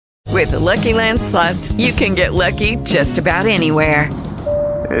With the Lucky Land Slots, you can get lucky just about anywhere.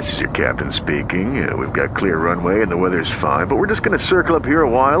 This is your captain speaking. We've got clear runway and the weather's fine, but we're just going to circle up here a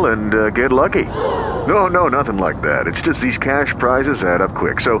while and get lucky. No, nothing like that. It's just these cash prizes add up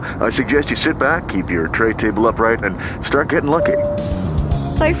quick. So I suggest you sit back, keep your tray table upright, and start getting lucky.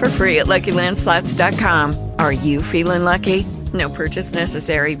 Play for free at LuckyLandSlots.com. Are you feeling lucky? No purchase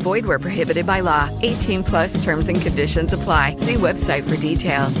necessary. Void where prohibited by law. 18 plus terms and conditions apply. See website for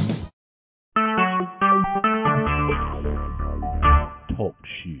details. Talk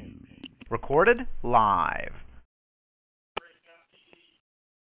shoes. Recorded live.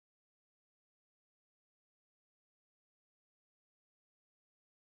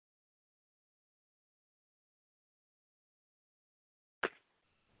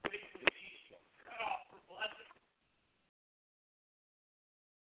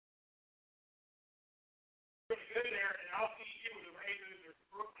 Good there, and I'll see you with the Ravens or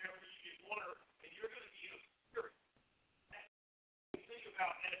Brooke whenever you get water, and you're going to be a spirit. Think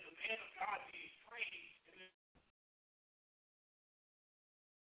about as a man of God being trained in this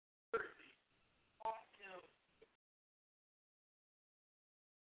spiritually. Talk to him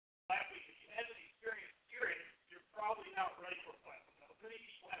last week. If you haven't experienced spirit, you're probably not ready for a platform. Now, many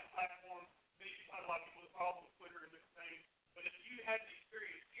people have platforms, many people have a lot of people that follow with Twitter and different things, but if you haven't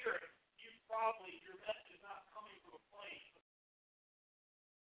experienced spirit, your message is not coming from a place.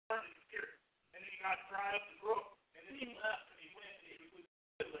 And then he got dried up the brook, and then he left and he went and he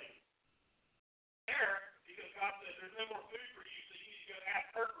was late. There, because God said, there's no more food for you, so you need to go ask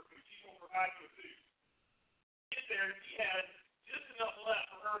her for food. She's going to provide you with food. Get there, he had just enough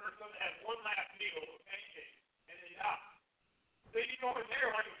left for her and her son to have one last meal of pancakes, and then died. So he's going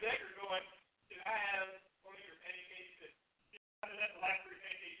there like a beggar going, can I have one of your pancakes? That's the last three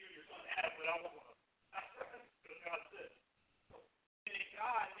pancakes you and your son have, but I want one. That's what God said. And then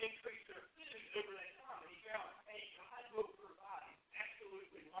God increased their food over that time. He found, hey, God will provide.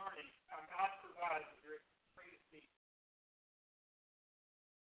 Absolutely learning how God provides for your greatest need.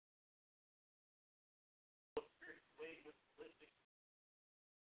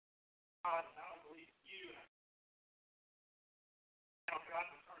 God, I don't believe you. Now God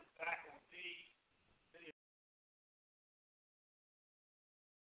turns back on me.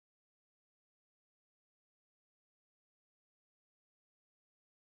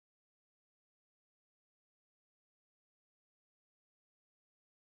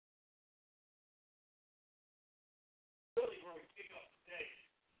 Really, where we pick up today.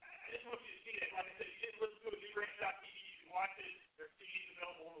 I just want you to see that. Like I said, you didn't listen to a new range.tv, you can watch it. There's CDs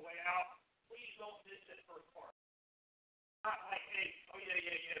available on the way out. Please don't miss that first part. Not like, hey, oh yeah,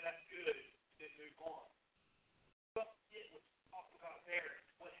 that's good. Then move on. Don't get what's talked about there.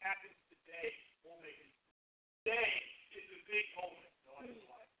 What happens today will make it. Today is a big moment in the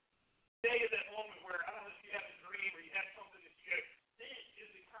life. Today is that moment where, I don't know if you have a dream or you have something that you go, this is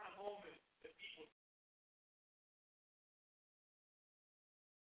the kind of moment that people.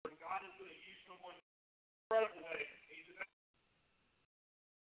 God is going to use someone in an incredible way. He's about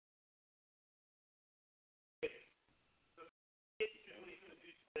to get to what he's going to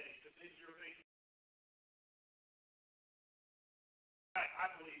do today. This is your big. I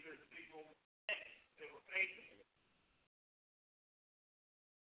believe there's a big moment that we're facing.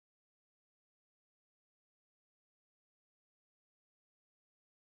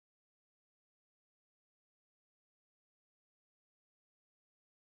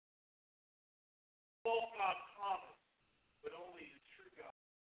 All God's promise, but only the true God.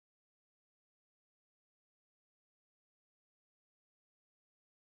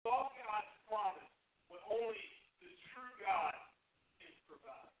 All God's promise, but only the true God can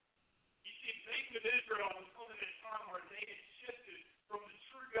provide. You see, the nation of Israel was coming at a time where they had shifted from the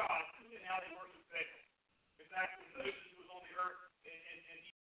true God to how they worship Baal. In fact, when Moses was on the earth and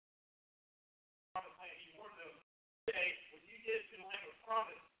he promised land, he warned them, "Today, when you get to the land of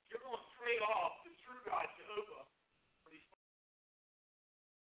promise, you're going to trade off the true God, Jehovah, for these."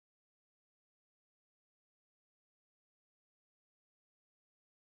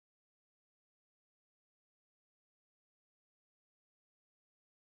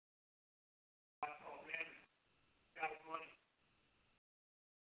 Oh man, got money.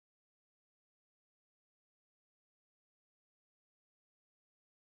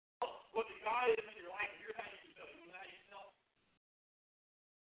 What the God is in your life, you're how you yourself. You know how you yourself.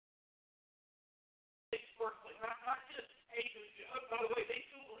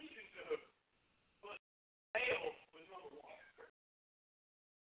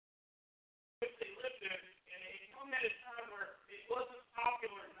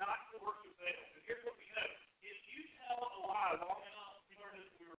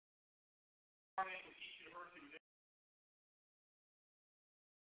 with each university was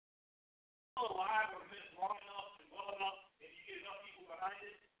alive or been long enough and well enough, and you get enough people behind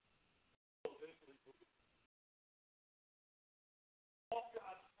it, eventually all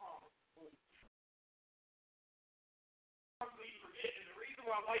God's promise. We forget, and the reason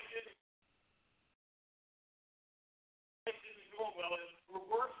why life isn't going well is we're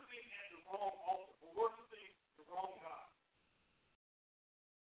worshiping at the wrong altar. We're worshiping the wrong God.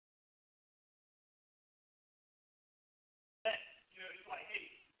 That, it's like, hey,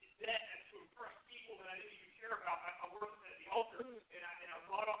 that's to impress people that I didn't even care about. I worship at the altar, and I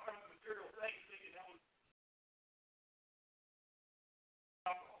bought all kinds of material things thinking that was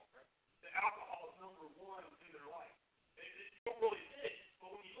alcohol. Right? The alcohol is number one in their life. It don't really fit,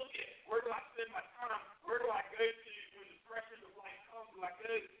 but when you look at where do I spend my time, where do I go to when the pressures of life come? Do I go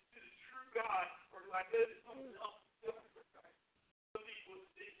to the true God, or do I go to something else? Some people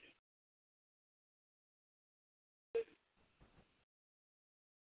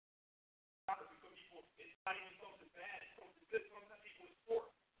it's not even something bad, it's something good. Sometimes people it's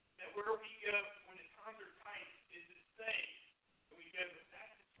sports. That where we go when the times are tight is the same. And we go,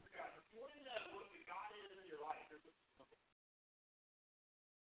 that's the true God. If you want to know what the God is in your life, there's a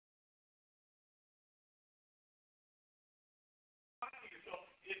yourself,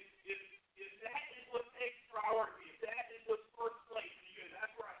 if that is what takes priority, if that is what's first place, and you go,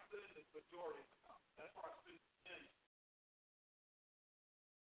 that's where I spend the majority of the time. That's where I spend the time.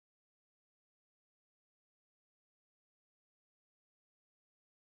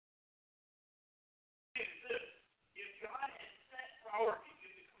 If God has set priorities,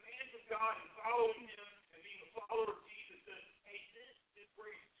 if the commands of God and following Him and being a follower of Jesus says, hey, this is where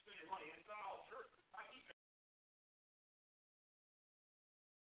you spend your money. And it's not all church. I keep it.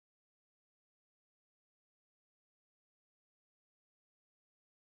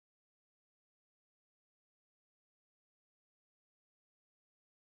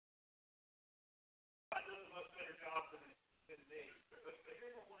 God does a much better job than me. But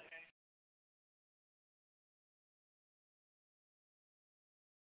here's what I want to ask you.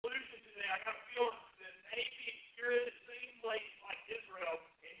 Solution today, I got a feeling that maybe you're in the same place like Israel,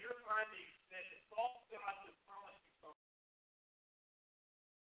 and you're finding that the false God has promised you something.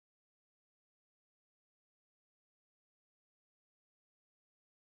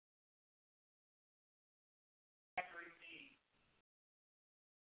 Chapter 18.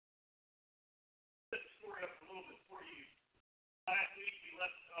 Set the story up a little bit for you. Last week we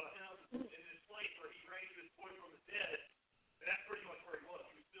left him in this place where he raised his boy from the dead, and that's pretty much where he was.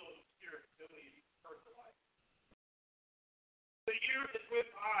 He was still in the spirit until he heard the life. The year that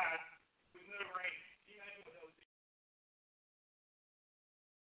went by with no rain. Can you imagine what that was?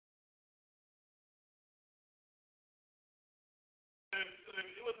 So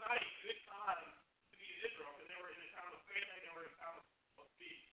it was not a good time to be in Israel because they were in a time of famine, they were in a time of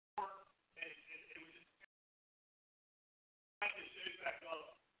peace. And it was just it shows back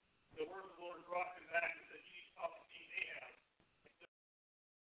up. The word of the Lord brought him back and said, you need to talk to King Ahab.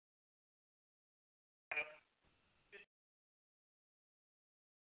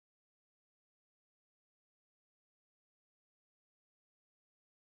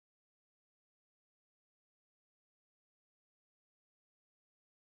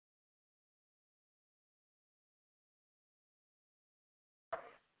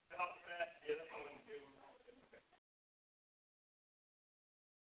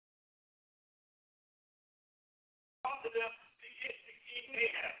 Talk to them to get to King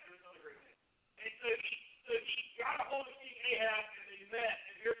Ahab. There's another great name. And so he got a hold of King Ahab and they met,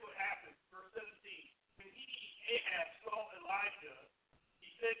 and here's what happened. Verse 17. When Ahab saw Elijah,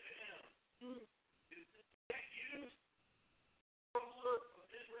 he said to him, is that you, ruler of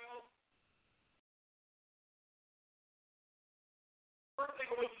Israel? First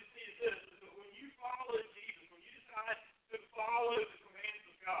thing I want you to see is this, is that when you follow Jesus, when you decide to follow the commands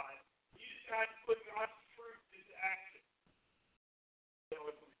of God, you decide to put God's truth into action.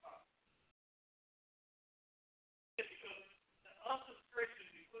 Because us as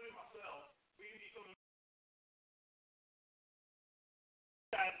Christians, including myself, we can become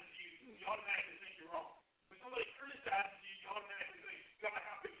criticizes you, you automatically think you're wrong. When somebody criticizes you, you automatically think, God,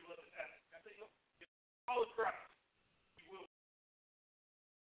 how could you let this happen? I think, look, if you follow Christ, you will.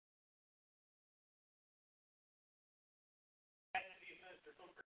 Have to be a minister.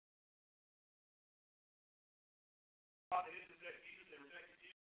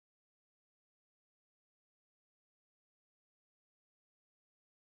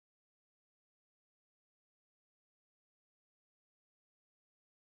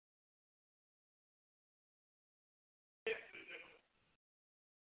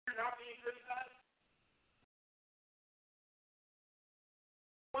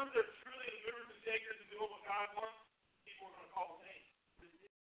 ones that are truly the movers and shakers and doing what God wants, people are going to call names.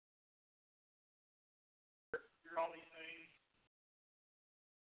 You're all these things.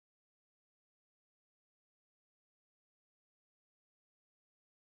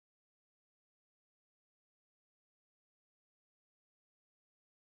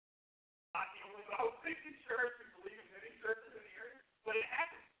 Not the only Bible preaching church and believe in many churches in the area, but it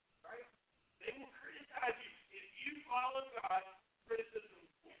happens, right? They will criticize you. If you follow God, criticism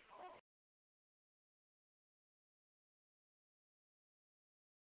will come.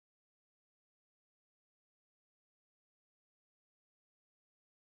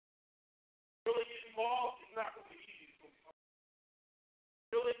 Really get involved is not going to be easy. It's going to be hard.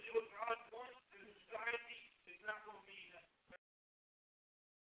 Really do what God wants in society is not going to be necessary.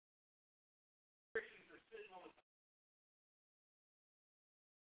 Christians are sitting on the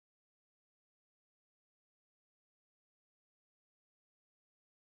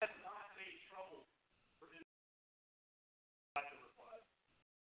has not made trouble for his life to reply.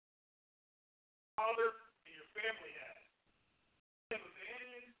 Father and your family has. You have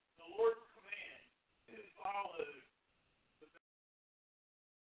abandoned the Lord's command and followed the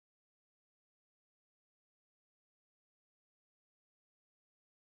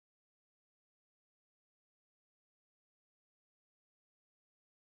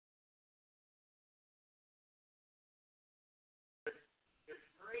there's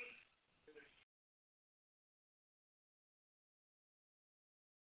grace and there's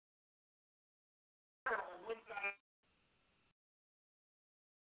power on one side.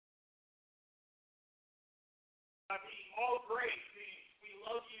 I mean, all grace means we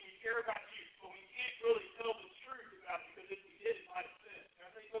love you, we care about you, but we can't really tell the truth about it because if we did, it might offend. And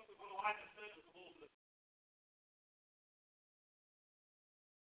I think that's what Elijah said was a little bit.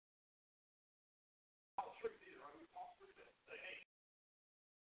 All truth either. I mean, all truth is say, hey,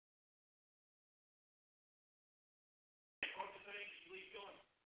 what you're saying, you leave going.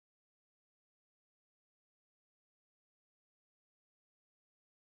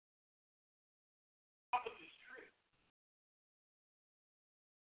 Opposite is true.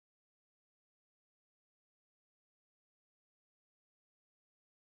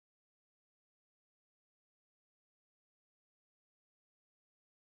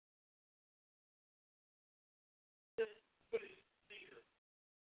 But it's secret.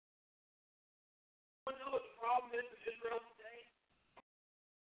 You know what the problem is in Israel today?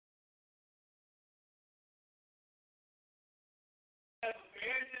 Have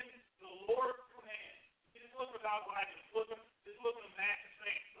abandoned the Lord's command. This wasn't about Elijah. This wasn't a match of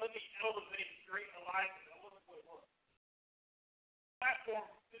saying, let me elevate great Elijah. That wasn't what it was. Platform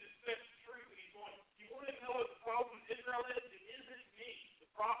to discuss truth, and he's going, you want to know what the problem in Israel is? It isn't me,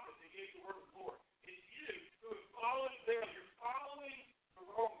 the prophet that gave the word of the Lord. It's you who is following them. You're following the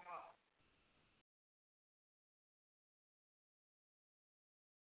wrong God.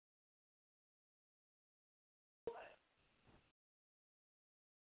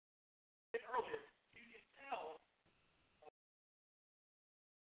 Earlier, you can tell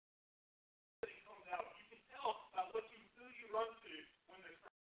when it comes out. You can tell by who you run to when there's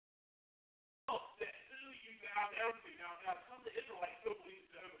that who you bow down to. Now some of the Israelites still believe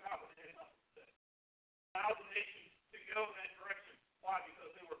that over God, but they had nothing to say. Allow the nation to go in that direction. Why?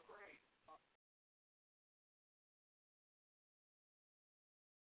 Because they were afraid.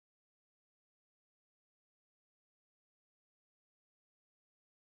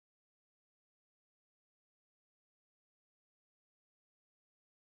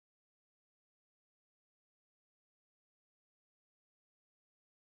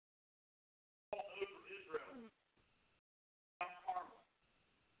 All over Israel. Mount Carmel.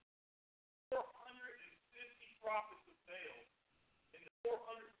 450 prophets of Baal and the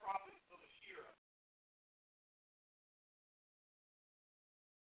 400 prophets of Asherah.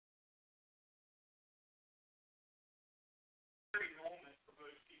 Very moment for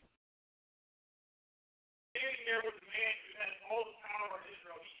most people. Standing there with a man who has all the power in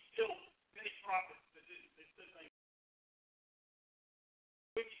Israel, he killed many prophets that didn't. They said things.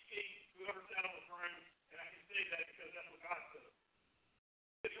 Wicked king, whoever sat on the throne, and I can say that because that's what God said.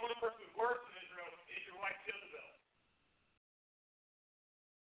 The only person who's worse than Israel is your wife Jezebel.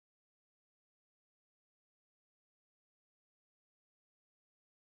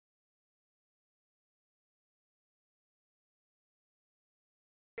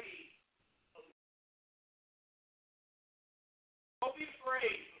 Don't be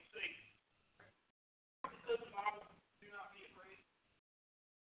afraid of Satan. It says in the Bible, do not be afraid.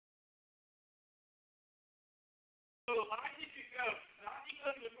 So Elijah could go, not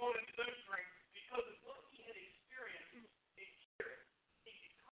because he was going into those strengths, because of what he had experienced in spirit. He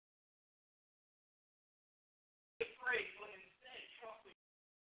could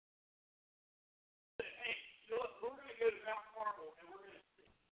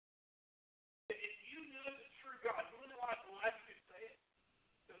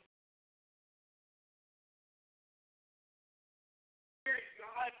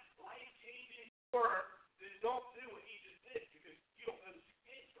Or then don't do what he just did because you don't know the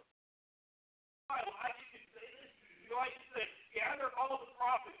situation. I can say this. I can say, gather all the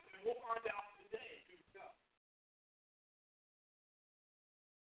prophets and we'll find out today who's God.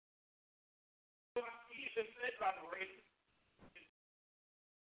 He has been said by the way,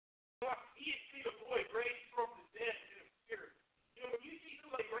 he had seen a boy raised from the dead in a spirit. When you see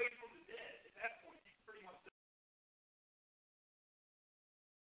somebody raised from the dead, at that point, you pretty much know.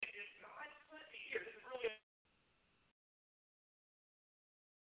 If God sent me here, this is really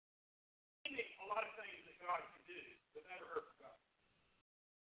a lot of things that God can do that never hurt God.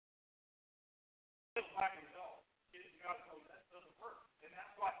 It's like it all. God knows that doesn't work. And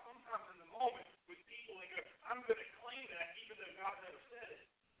that's why sometimes in the moment with people, they go, I'm going to claim that even though God never said it.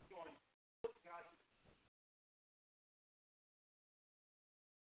 I'm going, look, God.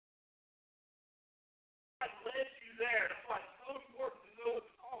 God led you there. That's why it's so important to know what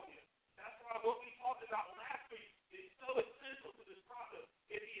to call you. That's why what we talked about last week is so essential to this process.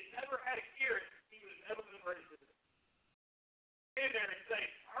 If he had never had a hearing, he would have never been ready for this. Stand there and say,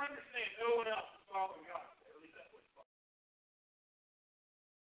 I understand no one else is following God. At least that's what it's called.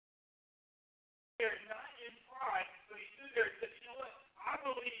 They're not in pride, but he stood there and said, you know what? I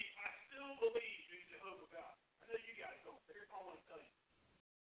still believe in Jehovah God. I know you guys don't, but here's all I want to tell you.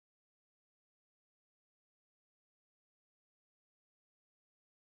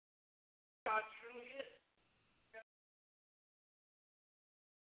 God truly is.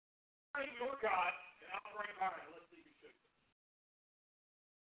 Bring your God, and I'll bring mine. Let's see who should.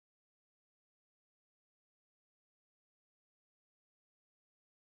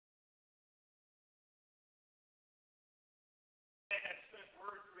 They had sent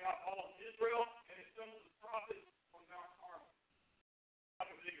word throughout all of Israel, and it some of the prophets on Mount Carmel.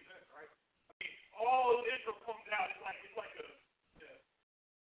 That's a big event, right? I mean, all of Israel comes out. It's like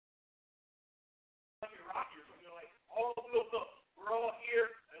Rocky or something. Like all built up. We're all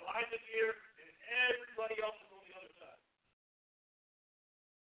here. Elijah's here, and everybody else is on the other side.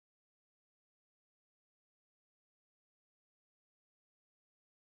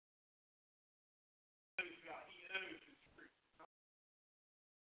 God. He knows his truth.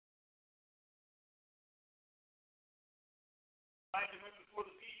 Elijah went before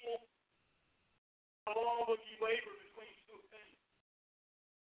the people. How long will you waver between two things?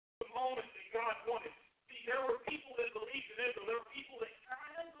 The moment that God wanted. See, there were people that believed in Israel. There were people that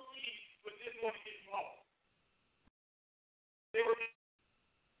kind of believed but didn't want to get involved. They were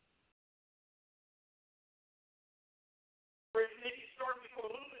maybe starting to become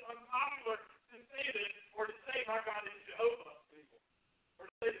a little bit unpopular to say this or to say my God is Jehovah, people. Or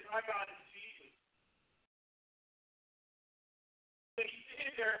to say that my God is Jesus. And he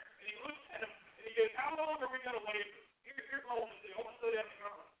stands there and he looks at him and he goes, how long are we going to waver? Here's what I want to do. I want to say that in the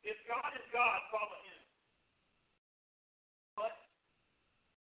comment. If God is God, follow him. But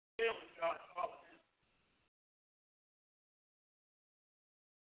still is God, follow him.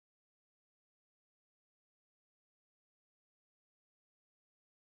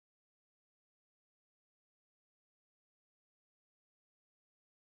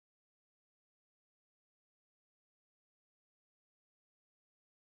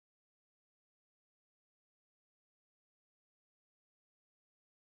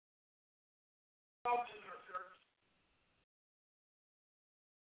 Problems in our church.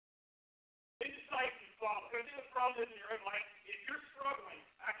 They decide to follow. Because there's a problem in your own life. If you're struggling,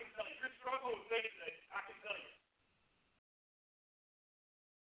 I can tell you. If you're struggling with faith today, I can tell you.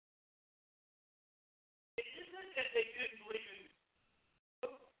 It isn't that they didn't believe in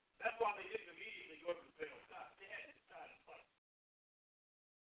God. That's why they didn't immediately go to the Baal God. They had to decide to fight.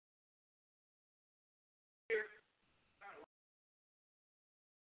 Here,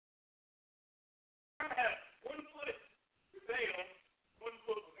 I have one foot with Baal, one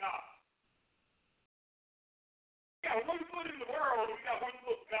foot with God. We got one foot in the world, we got one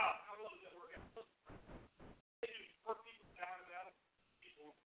foot with God. How well does that work out? They just work people down about it.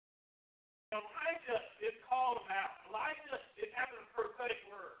 People. Elijah is calling them out. Elijah is having a prophetic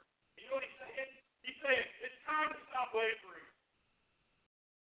word. You know what he's saying? He's saying, it's time to stop wavering.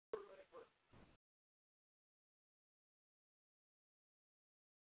 Prophetic word.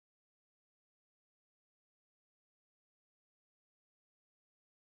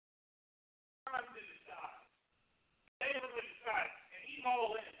 Time to decide. They were going to decide, and he's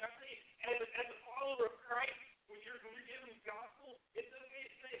all in. I think, as a follower of Christ, when you're giving the gospel, it's okay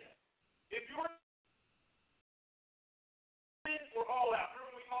to say that. If you're in, we're all out.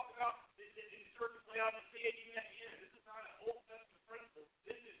 Remember we talked about in the church of Laodicea, even at the end. This is not an Old Testament principle.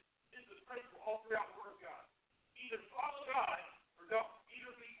 This is a principle all throughout the Word of God. Either follow God or don't.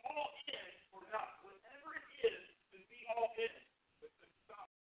 Either be all in or not. all in it. But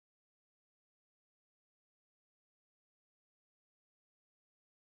stop.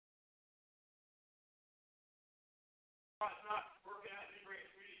 It's not working out any great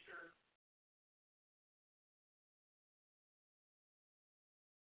Swedish church.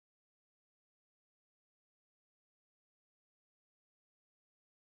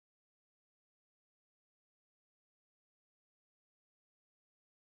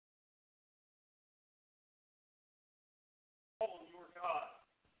 Call on your God.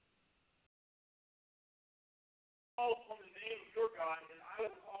 Call on the name of your God, and I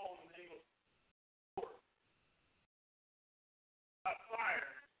will call on the name of the Lord. By fire,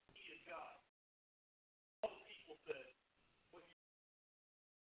 he is God. All the people said, what you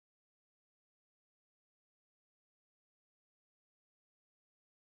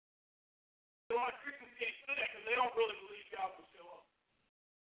a lot of Christians can't say that because they don't really believe God will show up.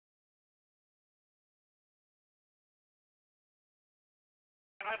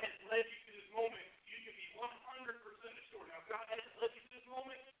 God has led you to this moment. You can be 100% assured. Now, if God hasn't led you to this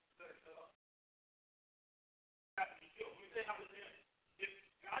moment, better shut up. Let me say how this ends. If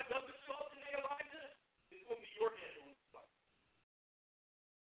God doesn't show up today, Elijah, it's going to be your head on the spot.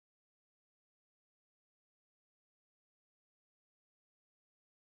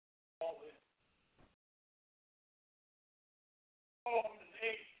 All in. Call on the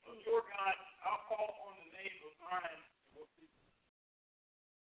name of your God. I'll call on the name of mine. We'll see.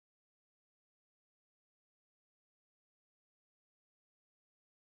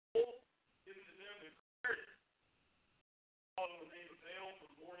 Given to them in prayer. Call on the name of Baal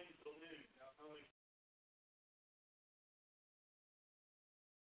from morning till noon. Now, how many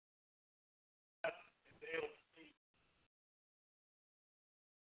and Baal speak?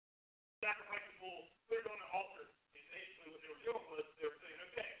 Sacrifice the bull, put it on the altar. And basically what they were doing was they were saying,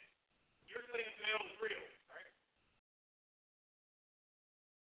 okay, you're saying Baal is real, right?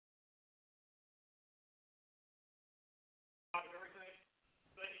 God of everything.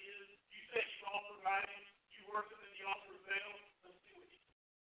 But he is, you say he's all providing, you worship in the altar of Baal. Let's see what he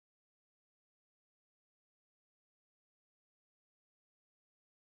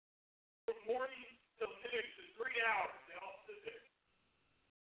from morning till noon, so 3 hours, they all sit there.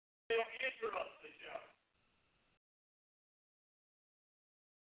 They don't answer us, they shout.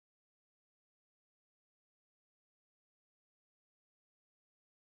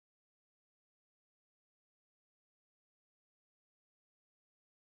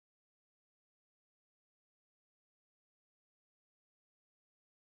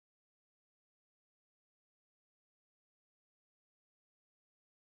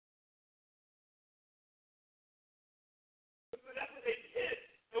 But that's what they did.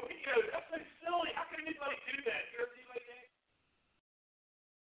 And we go, that's so silly. How can anybody do that? You ever see like that?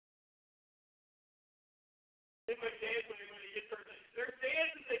 Anybody dance when they get their there's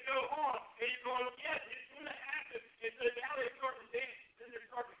dances that go on, and you're going, yes, it's going to happen. And so now they're starting to dance, and they're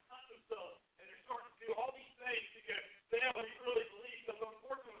starting to cut themselves, and they're starting to do all these things to go, they don't really believe, because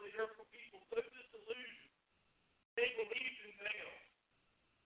unfortunately there are people so disillusioned. They believed in Baal.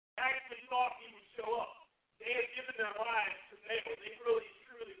 Actually thought he would show up. They had given their lives to Baal. They really,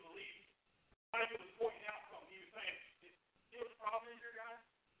 truly believed. Elijah was pointing out something. He was saying, you know what the problem is here, guys?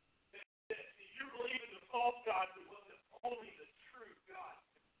 That you're believing the false God that wasn't only the true God.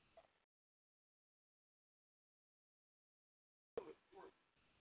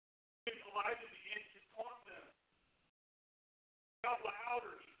 Elijah began to taunt them. Got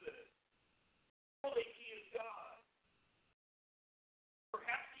louder, he said. Only he is God.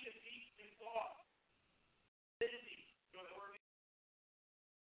 Perhaps he is deep in thought. Is he? You know that word?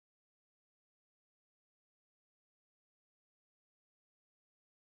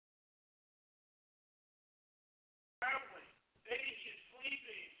 Traveling. Maybe he is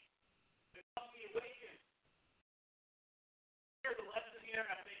sleeping. It must be awakened. There's a lesson here, and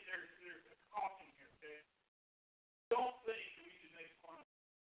I think there's a caution here, okay? Don't think that we should make fun of it.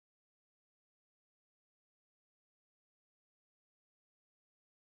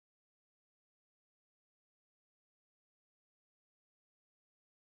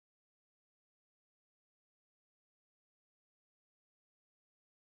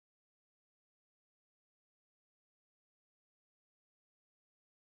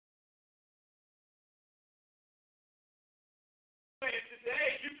 If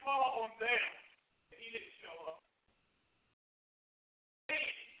today you call on them, and he didn't show up, hey,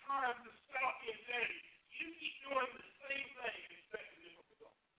 it's time to stop the insanity. You keep doing the same thing and expect a different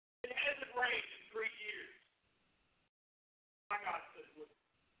result. It hasn't rained in 3 years. My God says, look.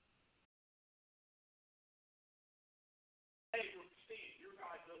 Hey, we're seeing your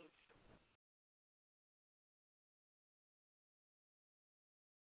God doesn't show up.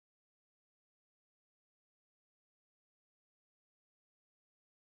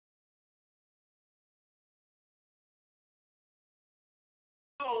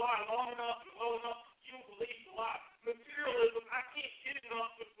 tell a lie long enough and well enough, you will believe the lie. Materialism, I can't get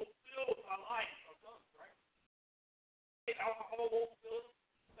enough to fulfill my life. I'm done, right? Alcohol won't fill it.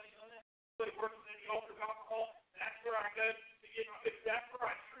 Things on that. Somebody works in the altar of alcohol. That's where I go to get my fix. That's where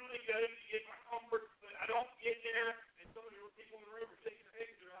I truly go to get my comfort. But I don't get there, and some of the people in the room are shaking their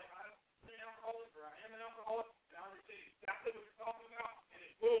heads. They're like, I'm an alcoholic, or I am an alcoholic. And I understand exactly what you're talking about, and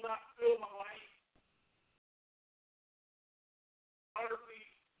it will not fill my life. Pornography,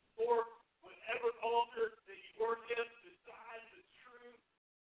 or whatever altar that you worship, besides the true.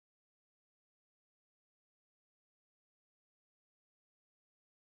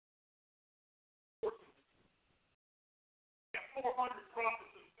 Got 400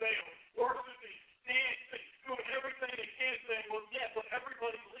 prophets of Baal worshiping, dancing, doing everything they can, saying, well, yeah, but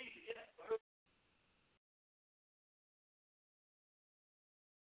everybody believes it. Yeah, but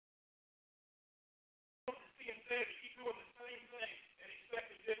see him say, keep doing the same thing and expect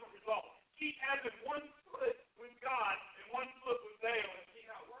a different result. Keep having one foot with God and one foot with Baal and see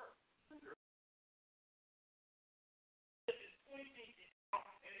how it works. It's pointing out,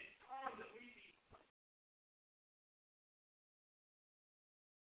 and it's time that we be.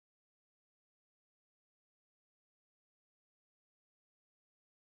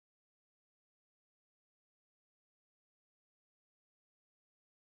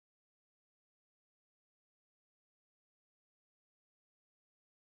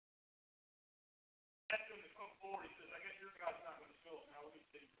 Ask him to come forward. He says, I guess your God's not going to fill it. Now let me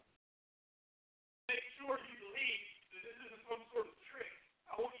see. Make sure you believe that this isn't some sort of trick.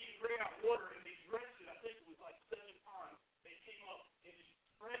 I want you to bring out water, and they drenched it. I think it was like 7 times. They came up and just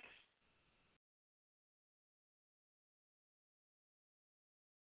drenched.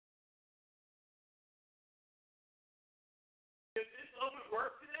 If this doesn't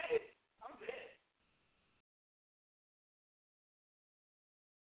work today, I'm dead.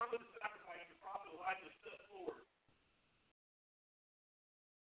 I'm going to sacrifice the prophet Elijah stepped forward.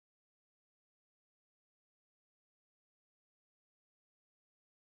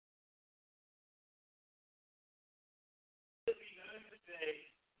 To be known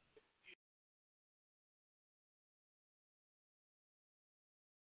today.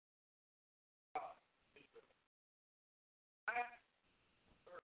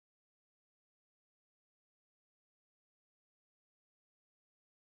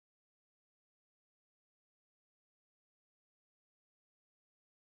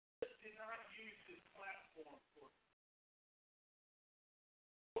 Did not use his platform for it.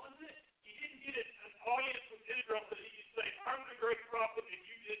 Was it? He didn't get an audience with Israel that he could say, I'm the great prophet and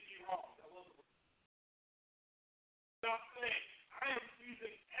you did me wrong. That wasn't what he's not saying. I am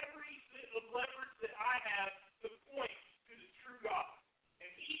using every bit of leverage that I have to point to the true God. And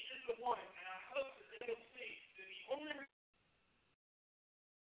he is the one, and I hope that they will see that the only reason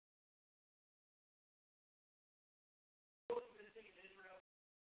in Israel.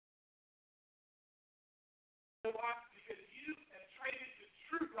 You know why? Because you have traded the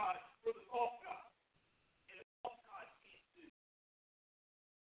true God for the false God. And the false God can't do it.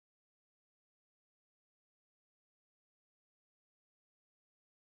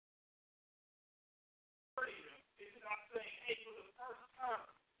 It's not saying, hey, for the first time,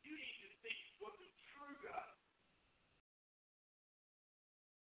 you need to see what the true God is.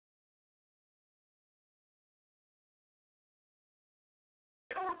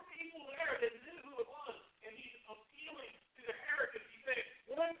 There were people there that knew who it was, and he's appealing to their heritage. He said,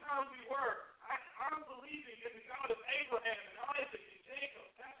 one time we were. I'm believing in the God of Abraham and Isaac and Jacob.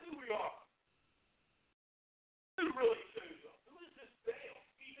 That's who we are. Who really shows up? Who is this Baal?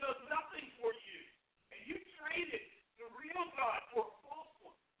 He does nothing for you. And you traded the real God for a false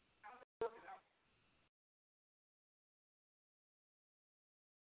one. How does that work out?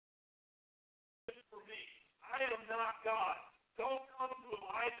 For me, I am not God. Don't come to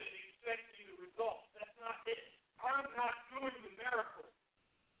Elijah expecting the results. That's not it. I'm not doing the miracle.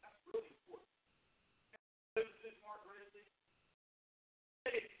 That's really important. This is Mark Ridley.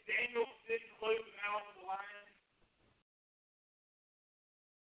 Daniel didn't close the mouth of the lion.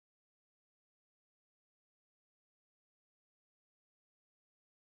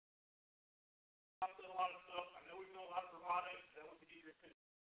 I've done a lot of stuff. I know we've done a lot of bravado. That would be your opinion.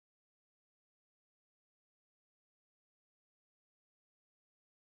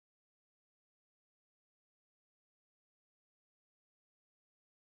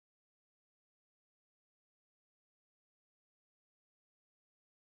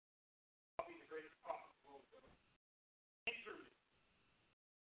 I'll be the greatest prophet the world has ever. Answer me.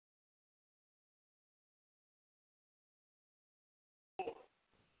 Lord,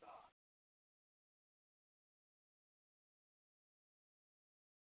 God.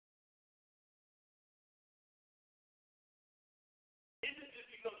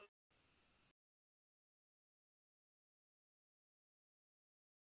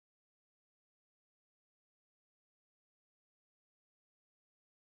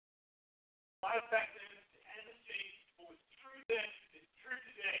 A lot of back then, it hasn't changed. What was true then is true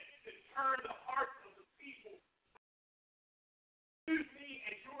today. To turn the hearts of the people. Use me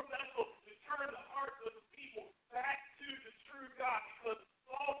as your vessel to turn the hearts of the people back to the true God, because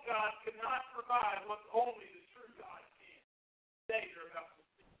false God cannot provide what only the true God can. Today you're about to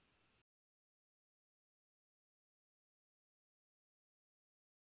see.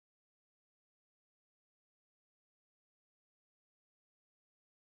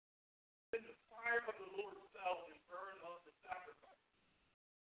 Then the fire of the Lord fell and burned up the sacrifice.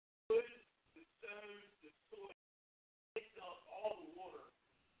 Wood, the stones, the soil, picked up all the water.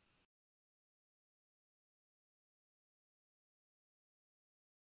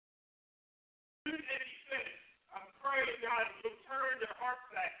 Soon as he finished, I'm praying God will turn their hearts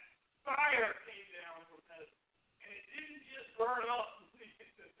back. Fire came down from heaven. And it didn't just burn up the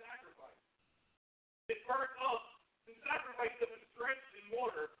sacrifice. It burned up the sacrifice that was drenched in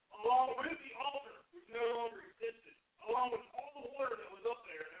water, along with the altar, which no longer existed, along with all the water that was up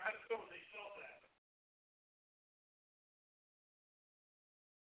there. And I just know they felt that.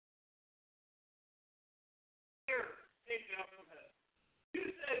 Fire came down from heaven. You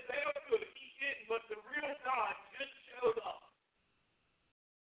said Baal could, he didn't, but the real God just showed up.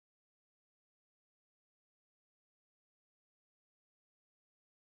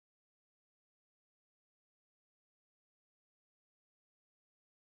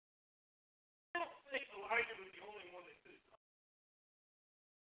 I don't think Elijah was the only one that could.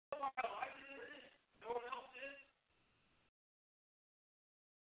 Elijah did it. No one else did.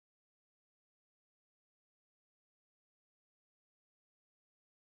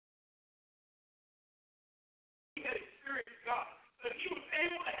 He had experienced God. So he was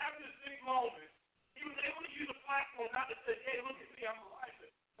able to have this big moment. He was able to use a platform not to say, hey, look at me, I'm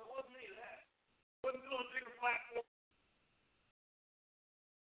Elijah. It wasn't any of that. It wasn't build a bigger platform.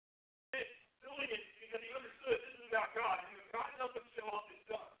 Doing it because he understood this is about God. And if God doesn't show up, it's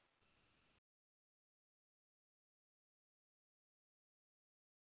done.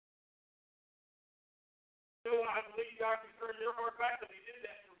 So I believe God can turn your heart back, because he did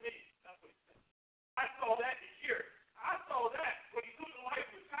that for me. That's what he said. I saw that this year. I saw that when he took the life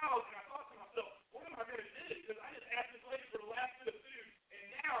of a child, and I thought to myself, what am I going to do? Because I just asked this lady for the last bit of food, and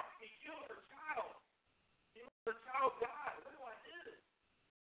now he killed her child. He let her child die. What do I do?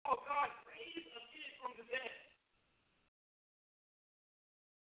 Oh, God raised a kid from the dead.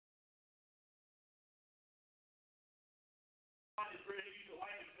 God is ready to use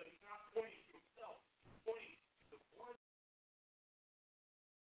Elijah because he's not pointing to himself. He's pointing to the one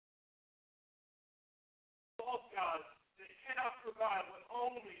false God that cannot provide what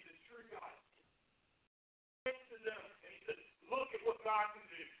only the true God can. He went to them and he said, look at what God can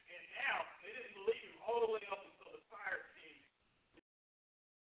do. And now they didn't believe him all the way up until the fire came.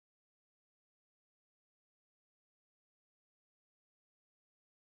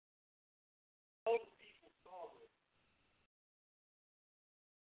 All the people saw this.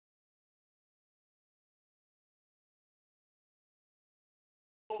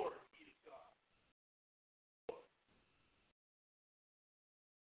 Lord, he is God. Lord.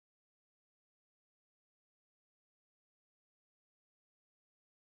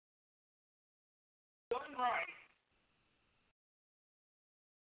 Done right.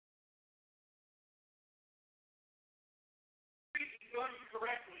 Done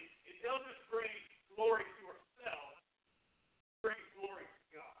correctly, it doesn't bring glory to ourselves, it brings glory to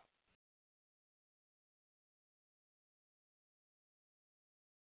God.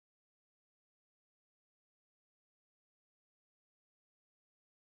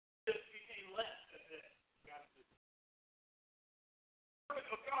 It just became less than that. God said,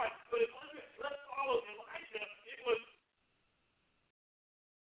 of God, but it wasn't, let's follow Elijah, it was,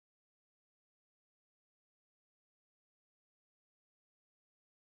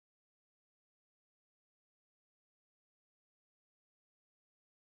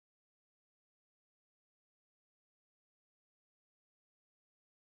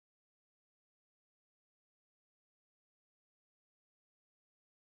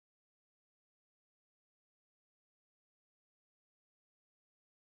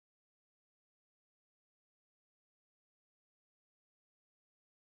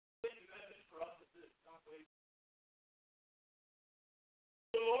 for us is this, not wait.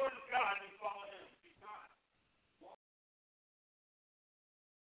 The Lord is God, and we follow him. He's not.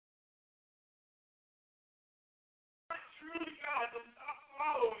 Truly God, then stop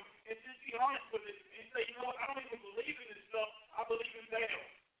following and just be honest with it and say, you know what, I don't even believe in this stuff. I believe in Baal.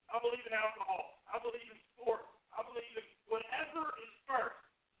 I believe in alcohol. I believe in sports. I believe in whatever is first.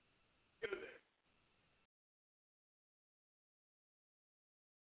 Go there.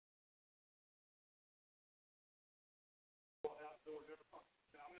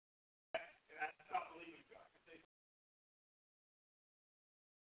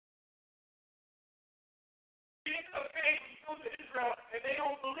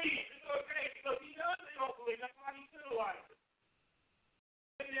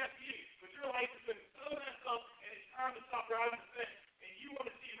 ask you, but your life has been so messed up, and it's time to stop driving the fence, and you want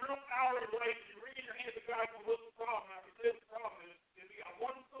to see real power in your life, and you're wringing your hands at God, going, what's the problem? And I can tell you what the problem is we got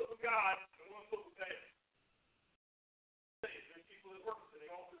one foot with God and one foot with David. There's people that work with it,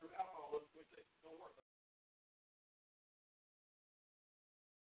 they all through alcoholism, which they don't work.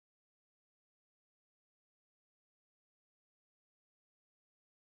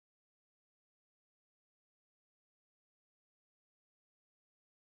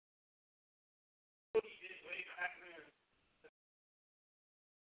 What he did way back then.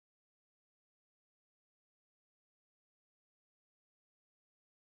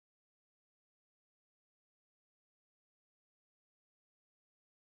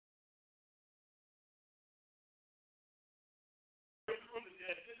 From the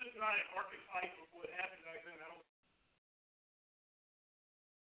dead. This is not an archetype of what happened back then. I don't.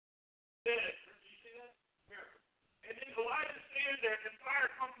 Dead. Do you see that? Miracle. And then Elijah stands there, and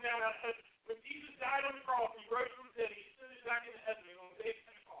fire comes down out of heaven. When Jesus died on the cross, he rose from the dead. He ascended back into heaven. And on the day of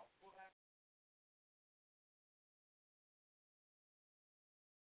Pentecost, what happened?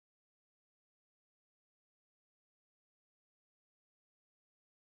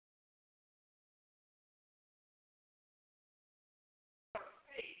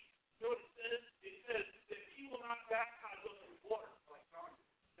 Hey, you know what it says? It says that he will not baptize us in water like John did.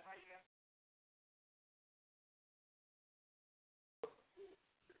 Is that how you have?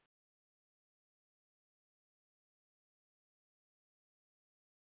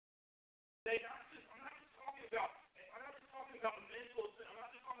 I'm not just talking about mental sin. I'm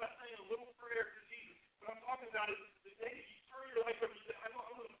not just talking about saying a little prayer to Jesus. What I'm talking about is the day that you turn your life over and you say, I'm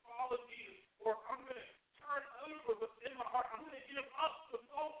going to follow Jesus, or I'm going to turn over what's in my heart. I'm going to give up the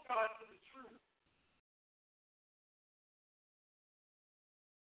false God for the truth.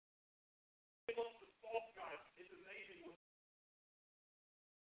 Give up the false God. It's amazing.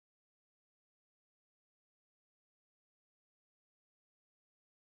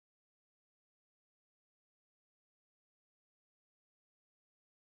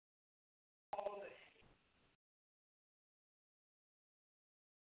 All the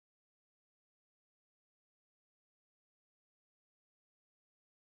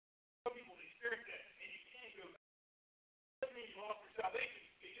some people experience that, and you can't go back. It doesn't mean you lost your salvation.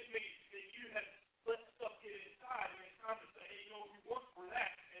 It just means that you have let stuff get inside, and it's time to say, hey, you know, we once were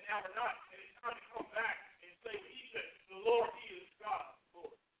that, and now we're not. And it's time to come back and say what he said. The Lord, he is God.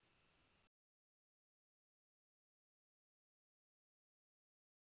 Lord.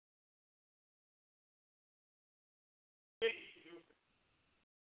 Yeah, he can do it.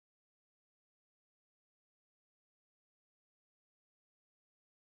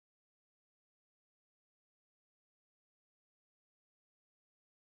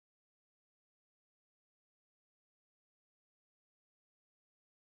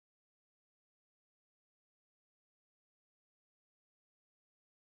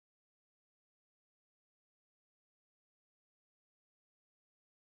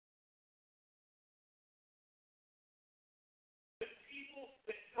 The people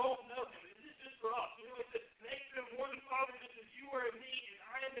that don't know him, and this is for us. You know, it says, make them one Father, just as you are in me, and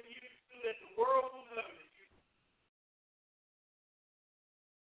I am in you, so that the world will know that you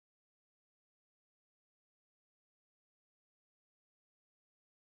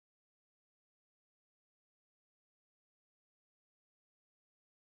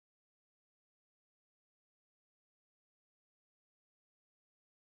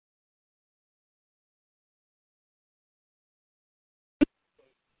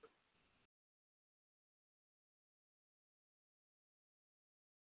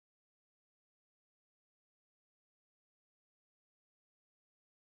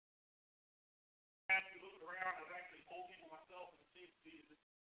have to look around. I've actually told people myself, and it seems to be that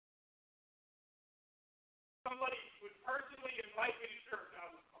somebody would personally invite me to church, I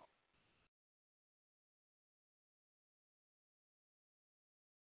would come.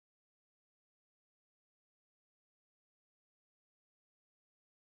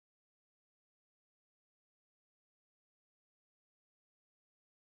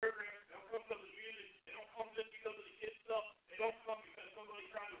 Programs, they don't come because of the music. They don't come just because of the kids stuff. They don't come because somebody's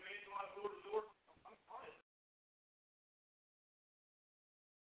trying to evangelize door to door. I'm fine.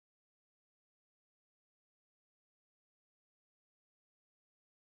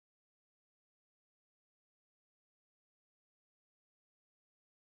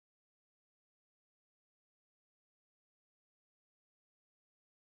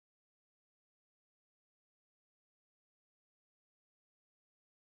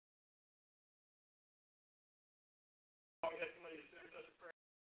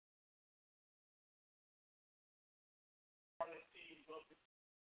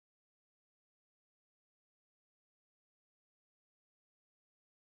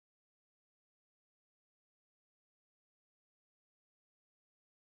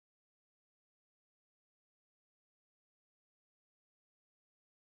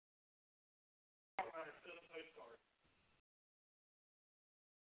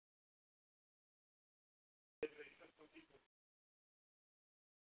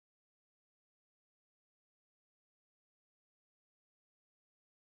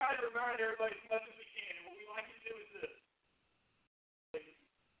 try to remind everybody as much as we can. And what we like to do is this.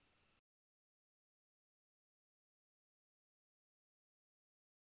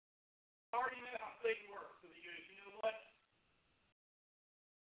 I already know how Satan works. So he goes, you know what?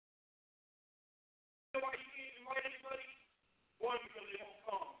 You know why you can't invite anybody? One, because they won't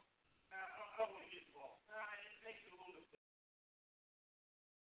come. I don't want to get involved. It makes it a little bit.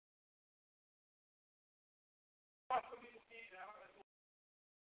 Some people can't. I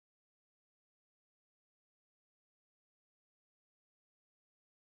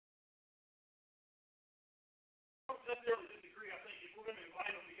don't necessarily disagree. I think if we're going to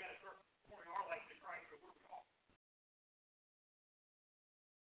invite them, we got to start pouring our life to Christ. So we're all.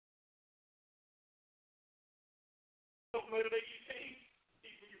 Don't motivate you, change.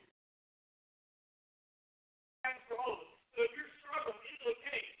 For all of us. So if you're struggling, it's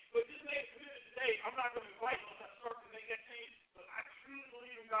okay. But just make a commitment today. I'm not going to invite you unless I start to make that change. But I truly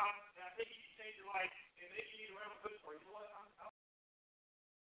believe in God, and I think He can change your life. And maybe you need a round of applause for it. You know what?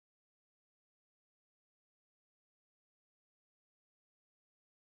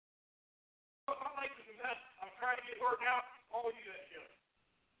 My life is a mess. I'm trying to get it worked out. All of you that together.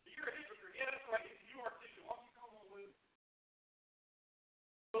 You're a hypocrite. Yeah, that's right. You are too. Why don't you come on with it?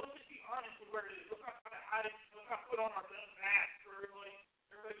 So let's just be honest with where it is. Let's not try to hide it. Let's not put on our best mask for everybody.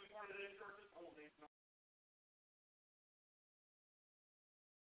 Everybody's part of this church. Oh, man.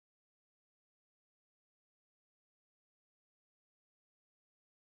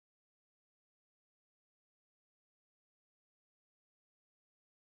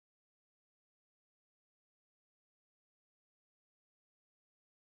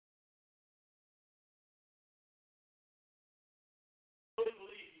 I really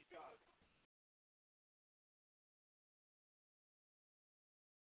believe He's got it.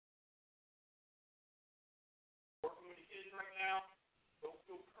 Working with the kids right now. Don't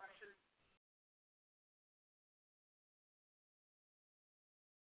feel pressured.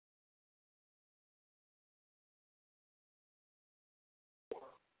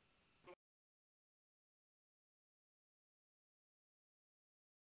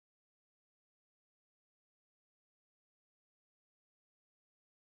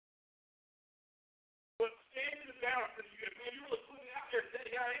 But stand in the balance. And you really put it out there today.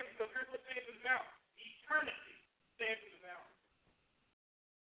 Here I am. So here's what stands in the balance. Eternity stands in the balance.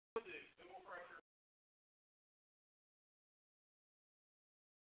 What is it? No more pressure.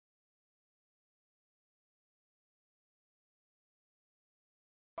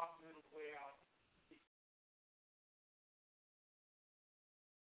 Middle way out.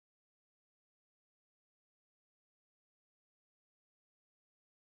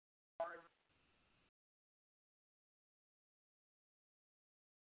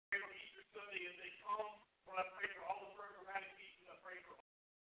 On Easter Sunday, as they come, when I pray for all the programmatic pieces, I pray for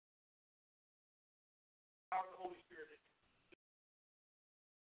all the Holy Spirit.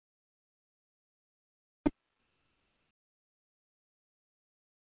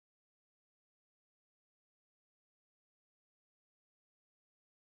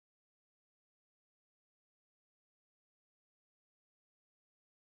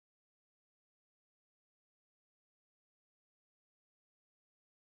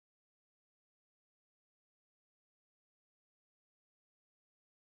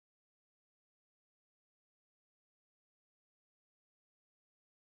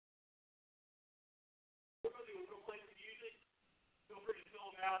 Everybody will go play some music. Feel free to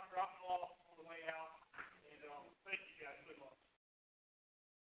fill them out, drop them off on the way out. And thank you guys. Good luck.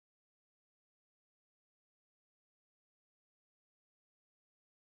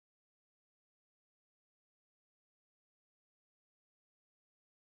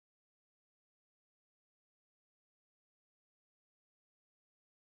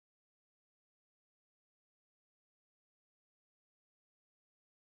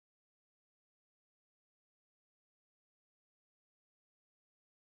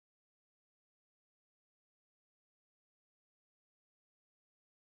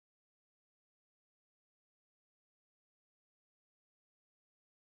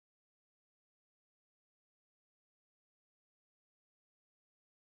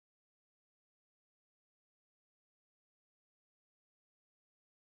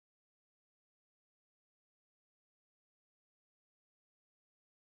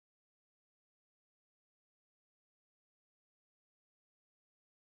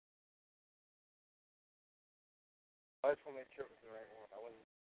 I just want to make sure it was the right one. I wasn't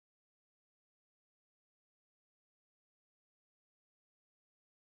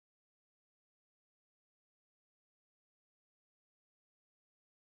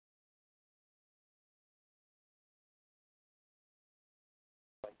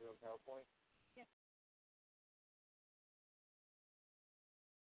Like doing PowerPoint? Yeah.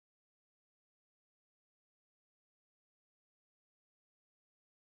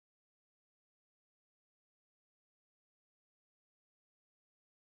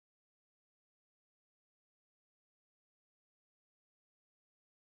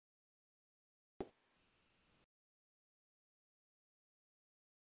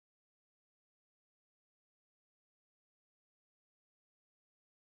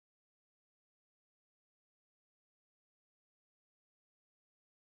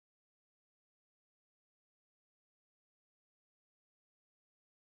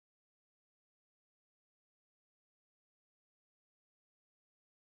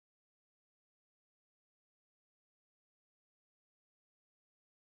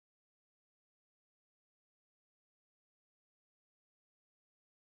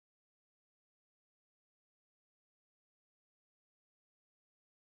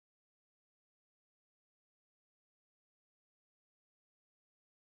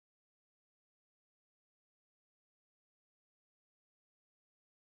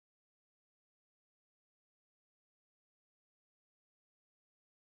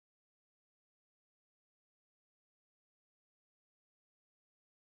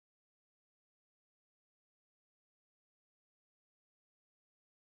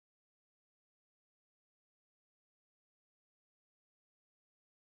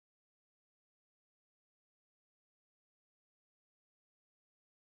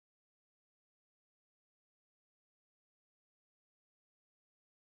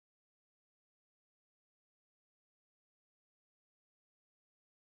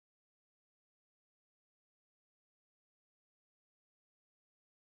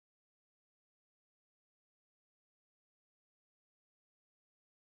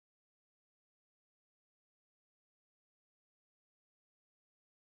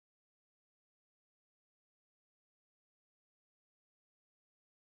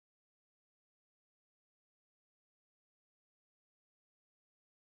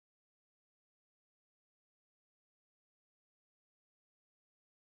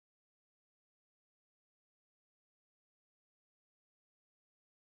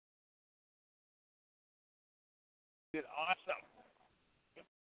 Did awesome.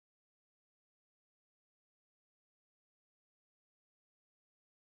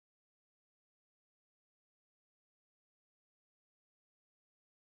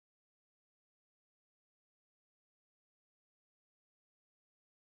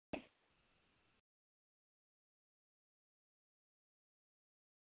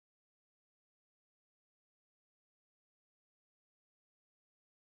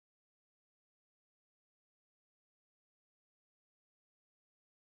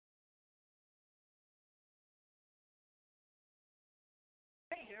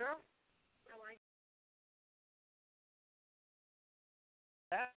 Hey, girl. I like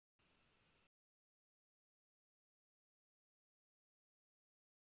That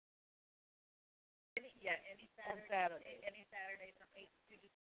any on Saturday. Saturday. Any Saturday from 8 to 2.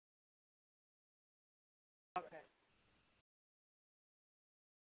 Okay.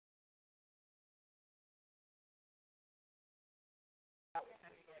 What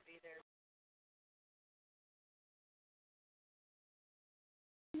time are you going to be there?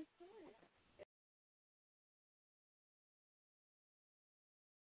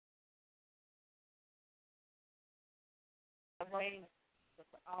 The rain,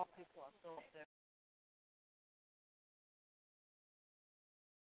 all people are so upset.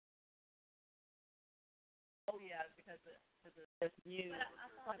 Oh, yeah, because It's new. But I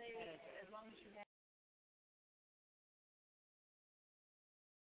thought they, as long as you have.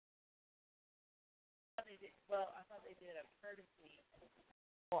 I thought they did a courtesy.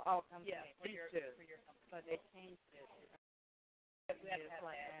 For all companies, Yeah, for your company. but they changed it. We have to It's have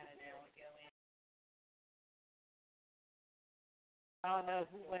like that that and then now. we go in. I don't know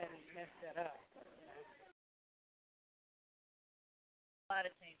who went and messed that up. You know. A lot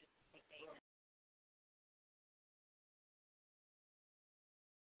of changes.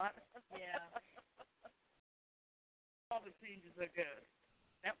 Yeah. All the changes are good.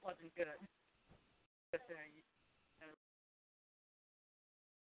 That wasn't good. But,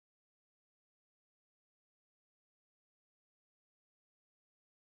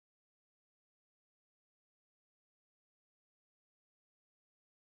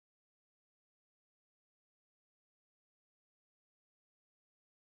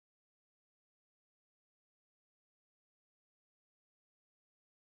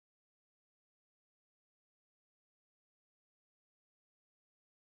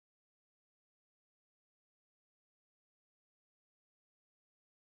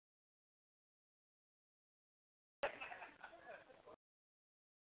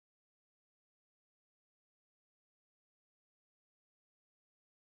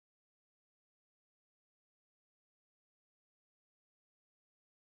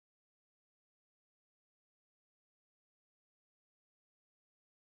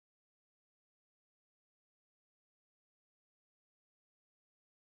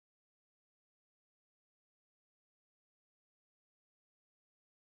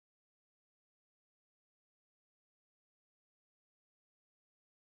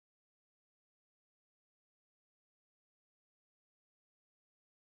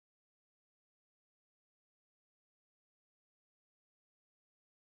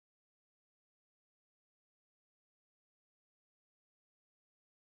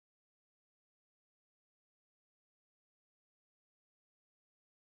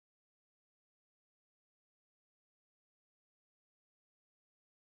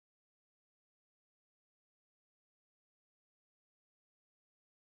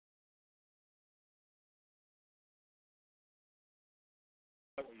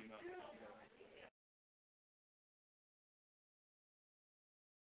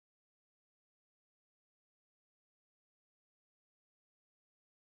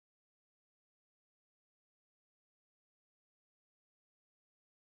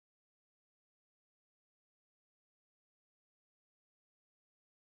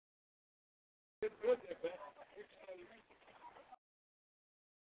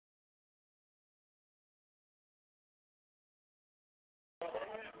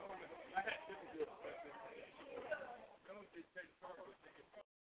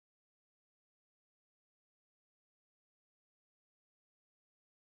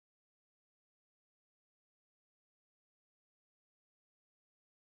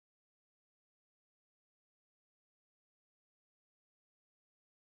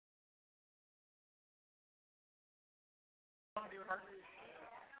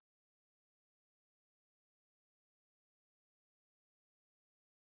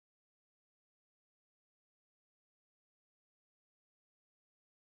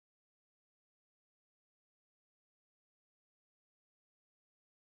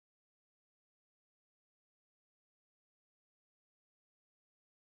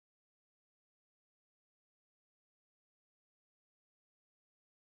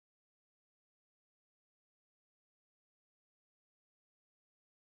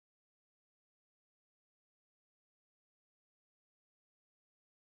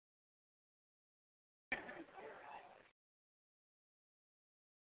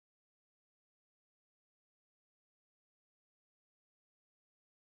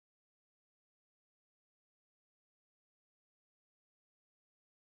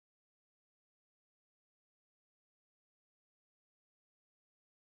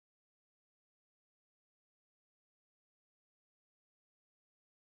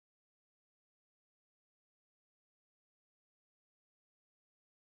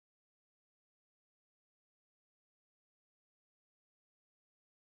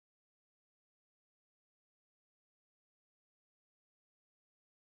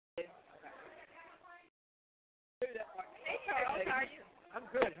 Hey, Charles, how are you? I'm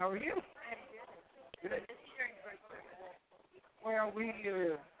good. How are you? Good. Well,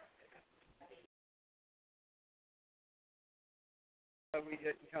 we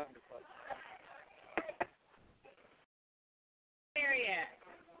didn't come to play. Mary Ann.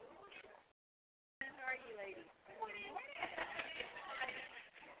 How are you, lady?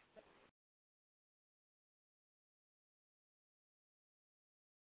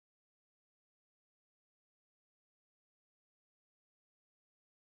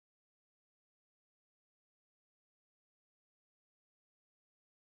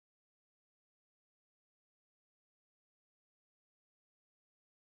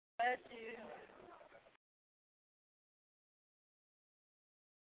 Bless you.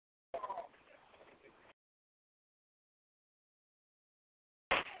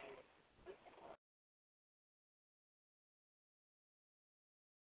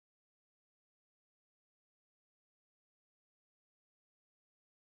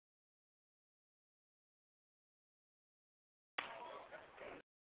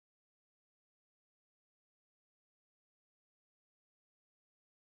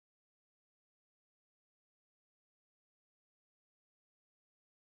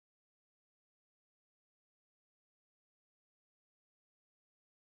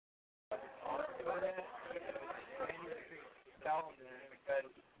 Because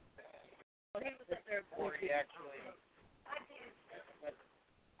Well, he was up there before he actually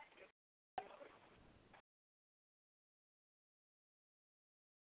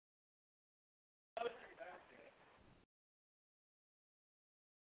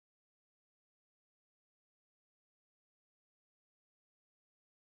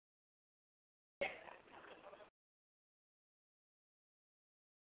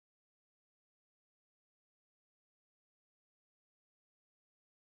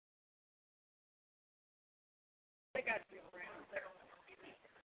I think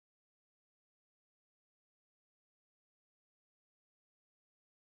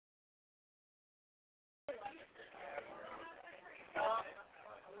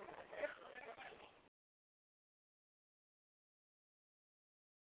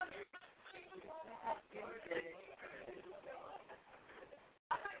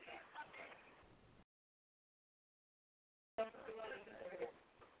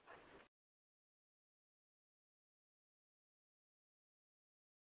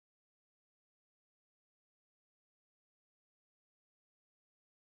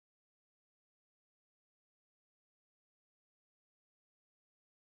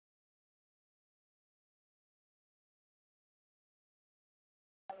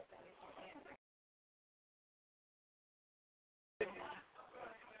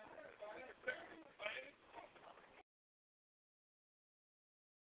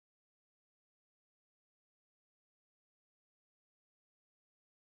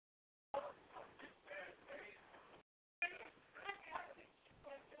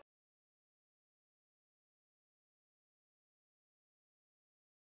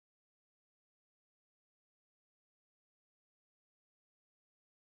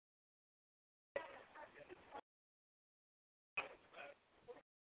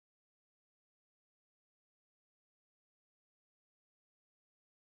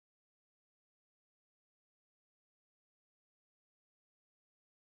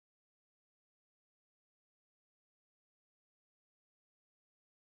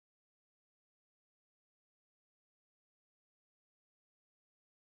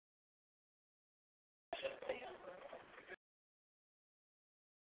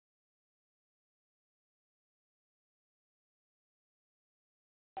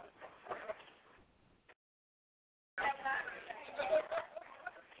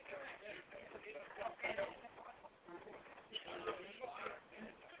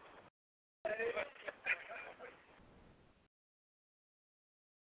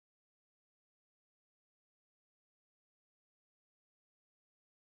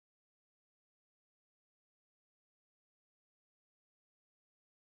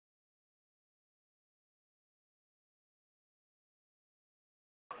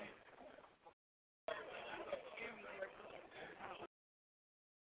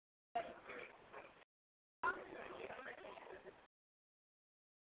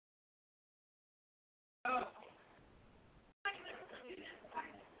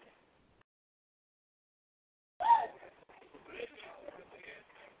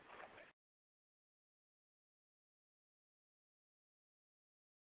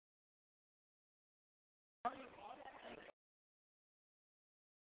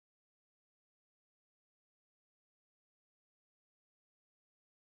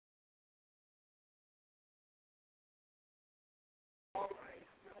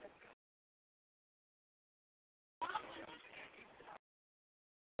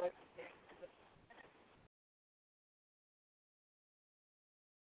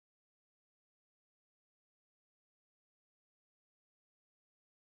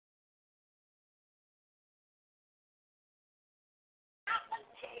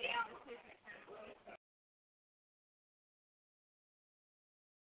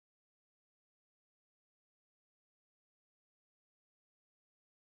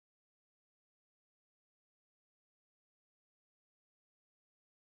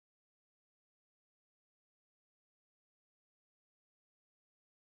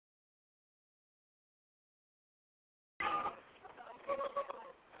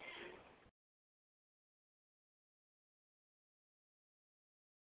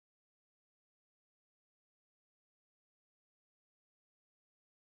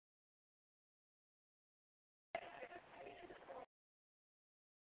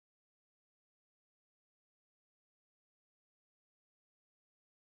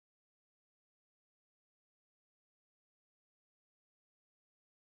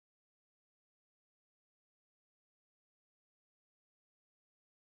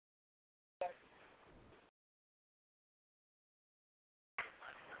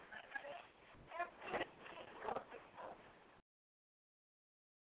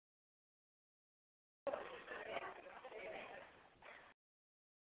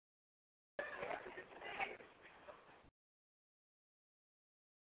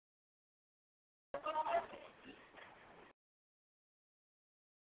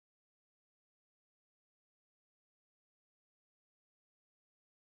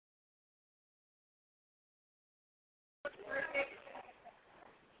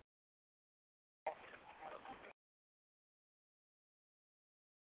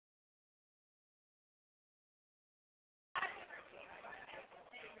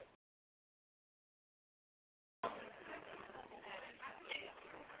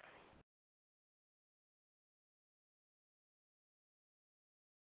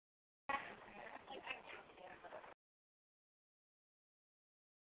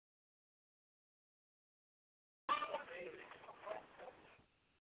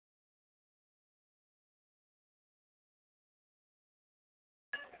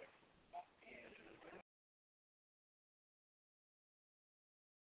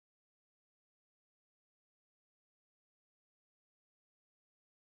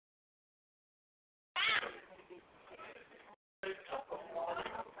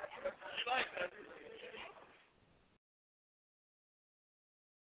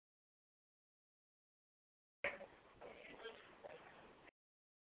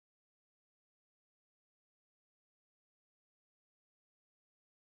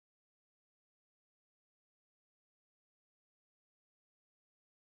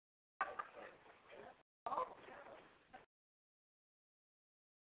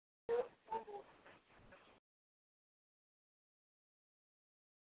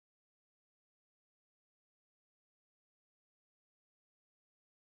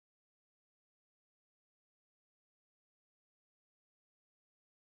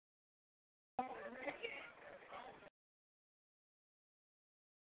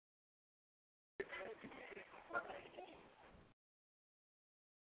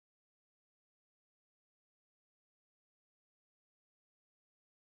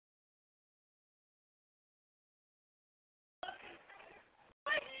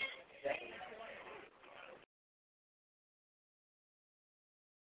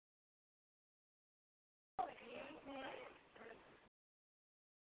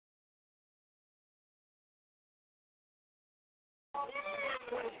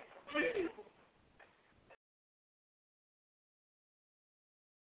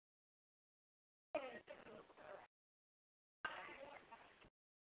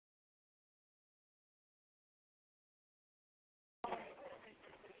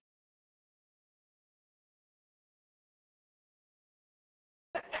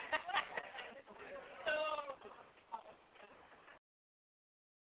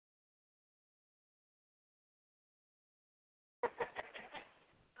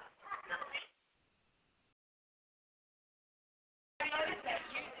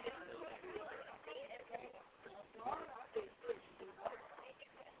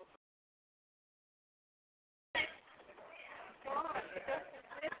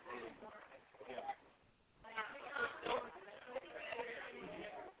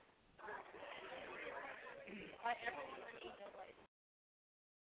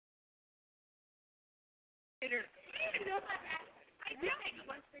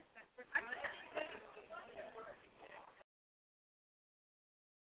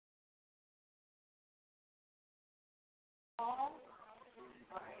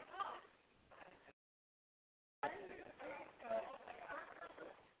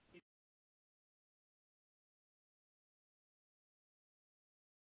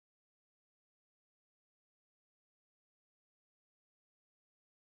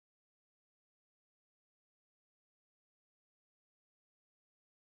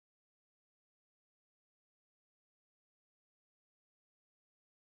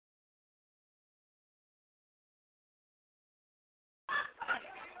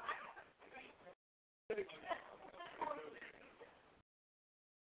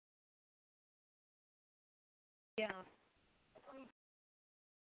Yeah.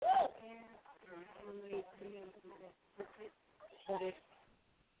 But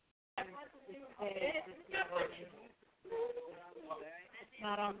it's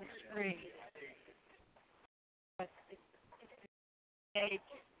not on the screen. But it's page.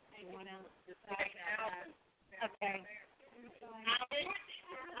 Anyone else decide that? Okay.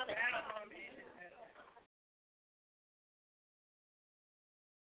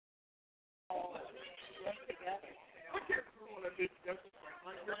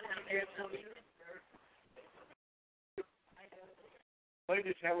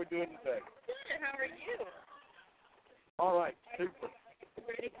 Ladies, how we doing today? Good. How are you? All right, super.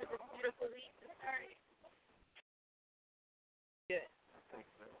 Ready for this beautiful week to start? Good.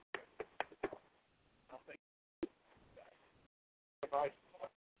 Bye.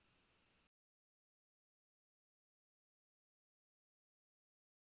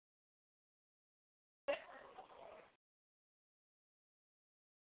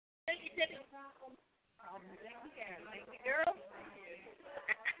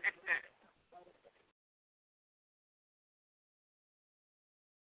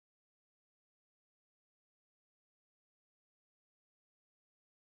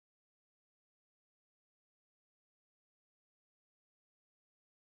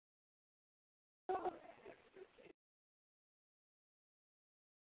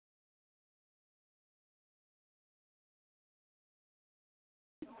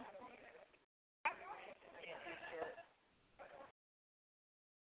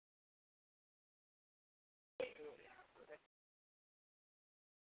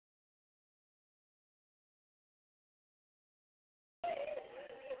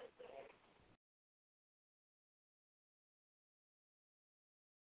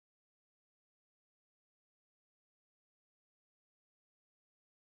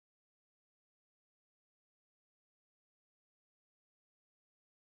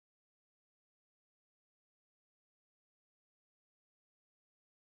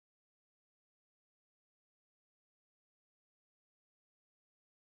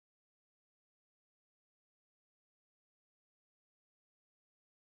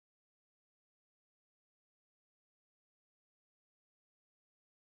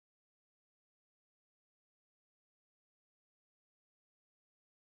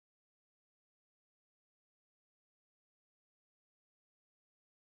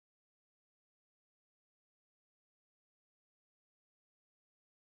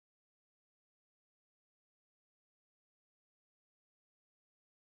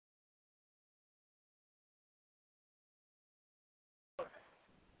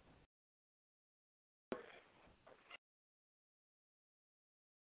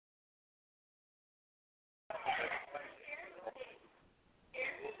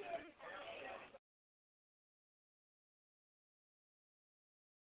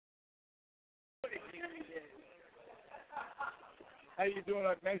 How you doing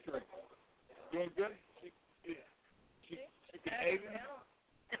at mentoring? Doing good? She behaving?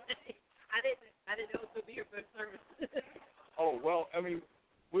 I didn't know it would be your first service. Oh, well, I mean,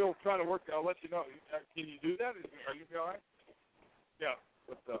 we'll try to work. I'll let you know. Can you do that? Are you all right? Yeah.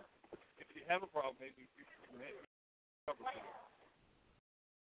 But if you have a problem, maybe we can cover it.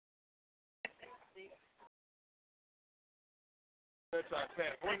 That's what I'm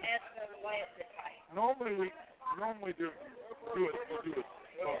saying. Normally we do it. We'll do it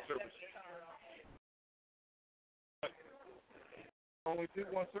one service. But only do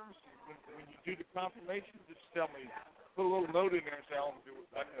one service. When you do the confirmation, just tell me. Put a little note in there and say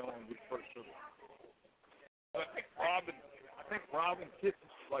I can only do first service. But I think Robin Kitts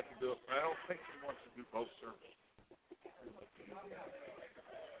would like to do it, but I don't think she wants to do both services.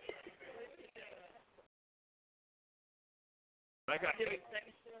 I got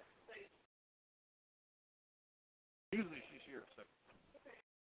usually she's here. So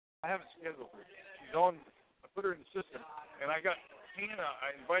I haven't scheduled her. She's on. I put her in the system, and I got Hannah.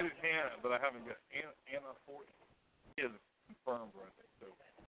 I invited Hannah, but I haven't got Anna for you. She hasn't confirmed or anything, so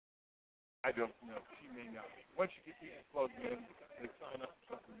I don't know. She may not. Once you get people plugged in, they sign up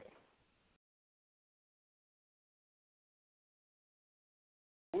for something else.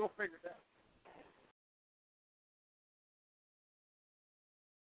 We'll figure it out.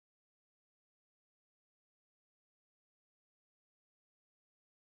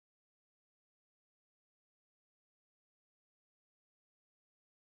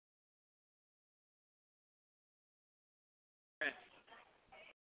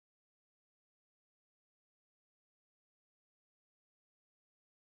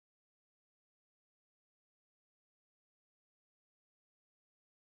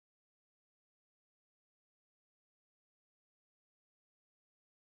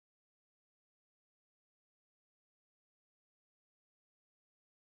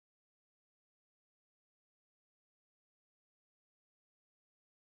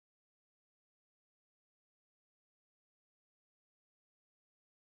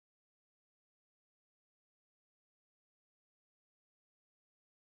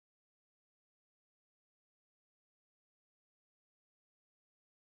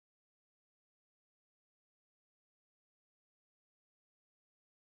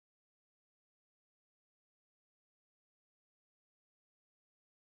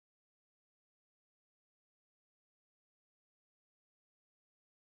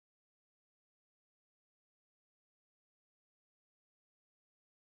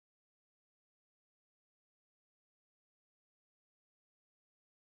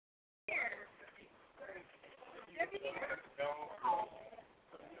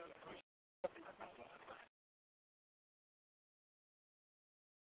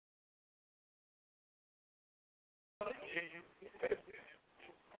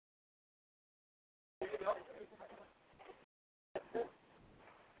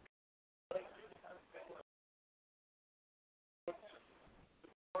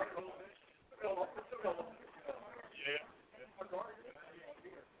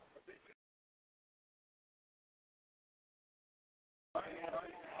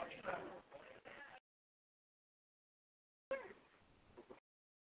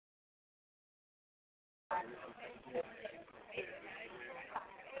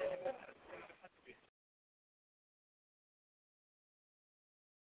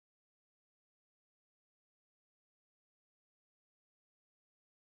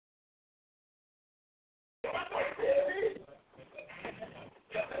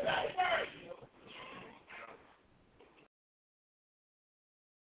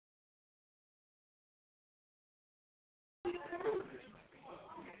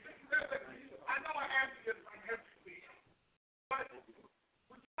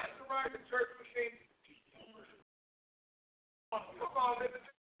 time in church machine. Oh, come on, man.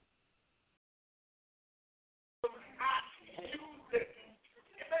 Use it.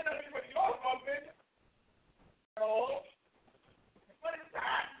 It may not be what you're hoping. No. What is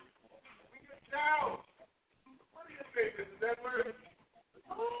that? We get down. What do you think, Mrs. Edwards?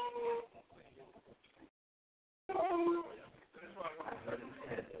 Oh. Oh.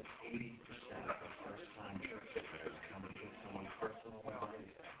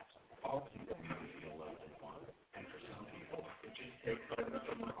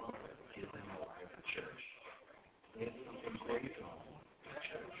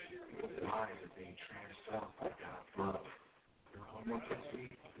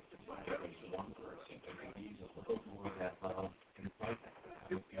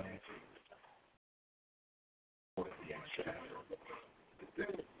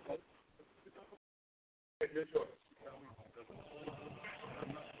 Good choice.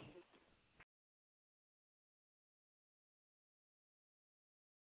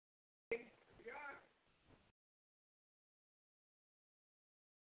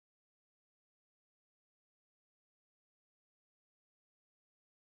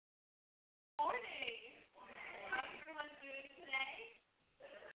 Morning. How's everyone doing today?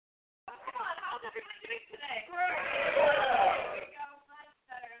 Oh, come on, how's everyone doing today? Great. There we go, much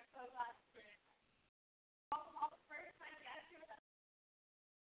better. I'm so glad to hear it. Welcome all the first time guests here with us.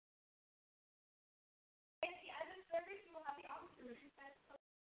 At the end of the service, you will have the opportunity to spend some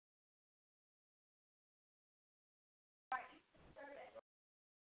time in service.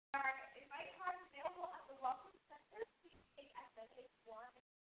 Our invite cards available at the Welcome Center. Please take SSA form.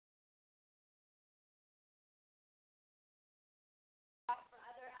 For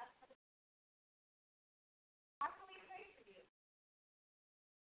other aspects. How can we pray for you?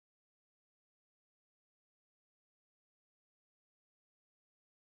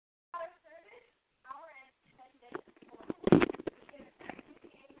 Our service, hour and 10 minutes for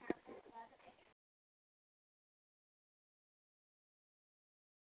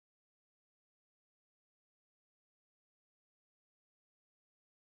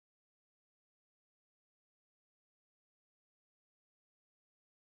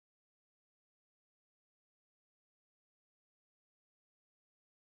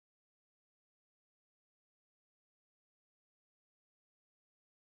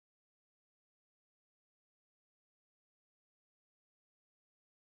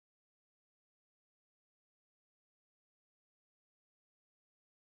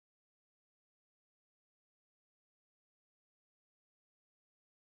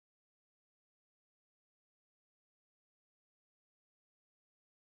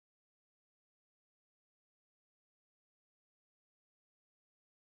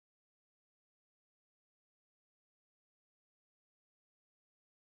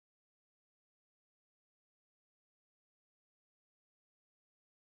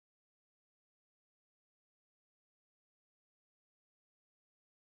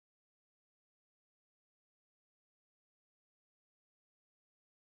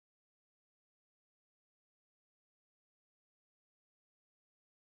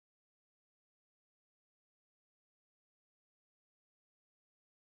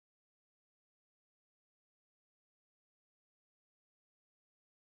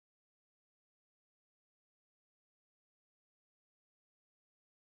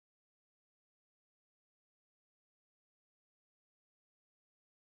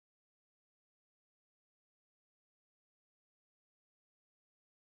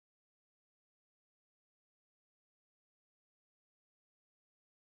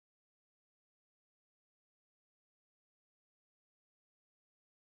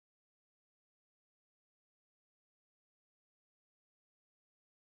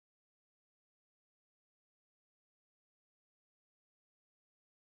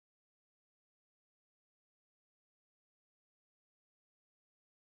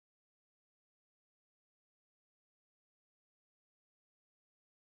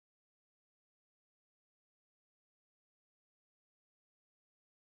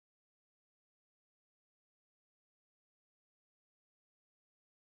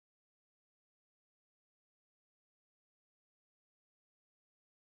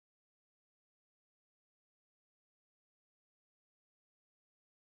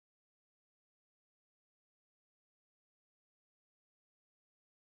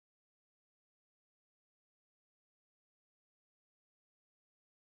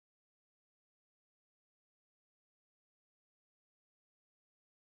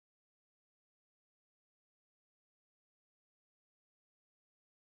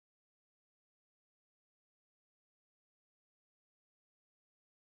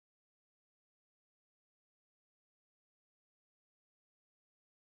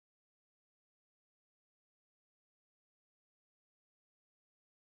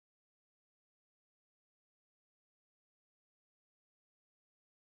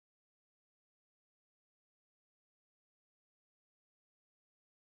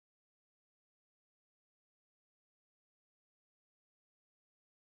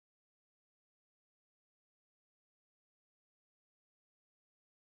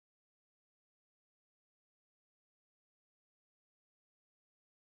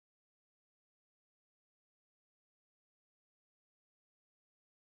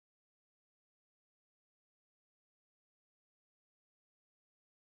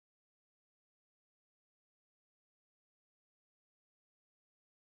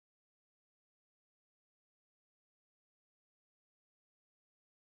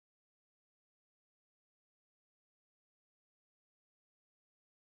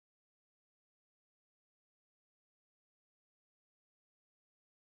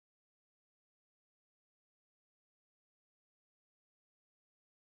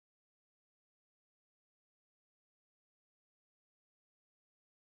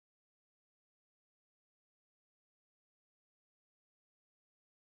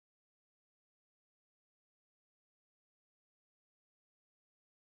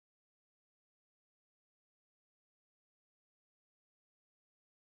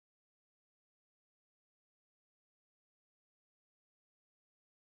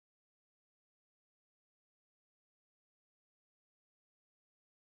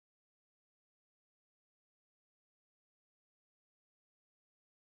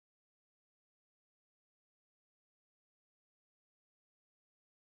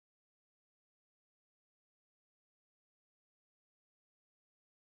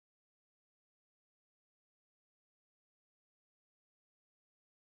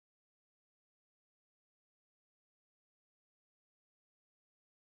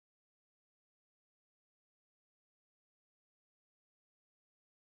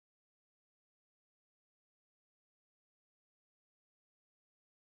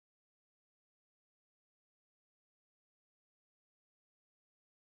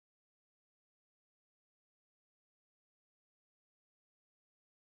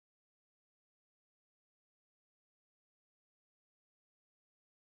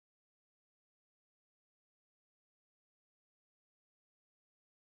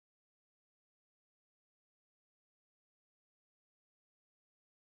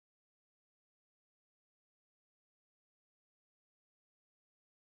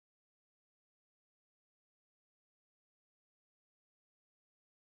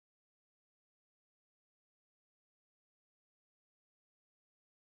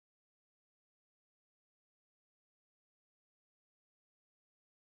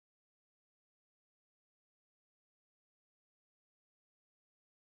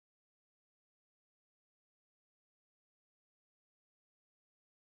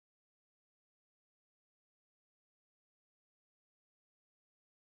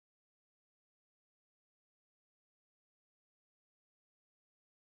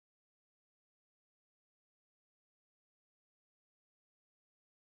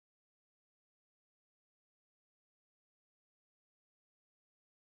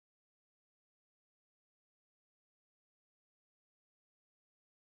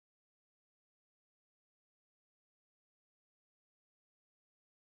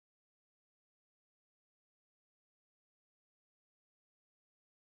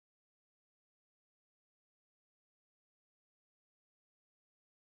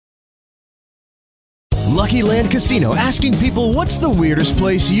Lucky Land Casino, asking people, what's the weirdest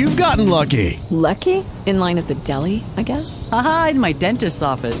place you've gotten lucky? Lucky? In line at the deli, I guess? Aha, in my dentist's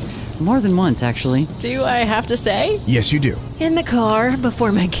office. More than once, actually. Do I have to say? Yes, you do. In the car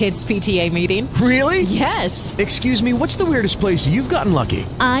before my kids' PTA meeting. Really? Yes. Excuse me, what's the weirdest place you've gotten lucky?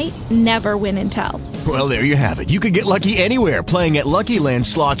 I never win and tell. Well, there you have it. You can get lucky anywhere, playing at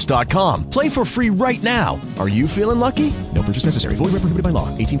LuckyLandSlots.com. Play for free right now. Are you feeling lucky? No purchase necessary. Void where prohibited by law.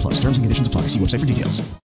 18+. Terms and conditions apply. See website for details.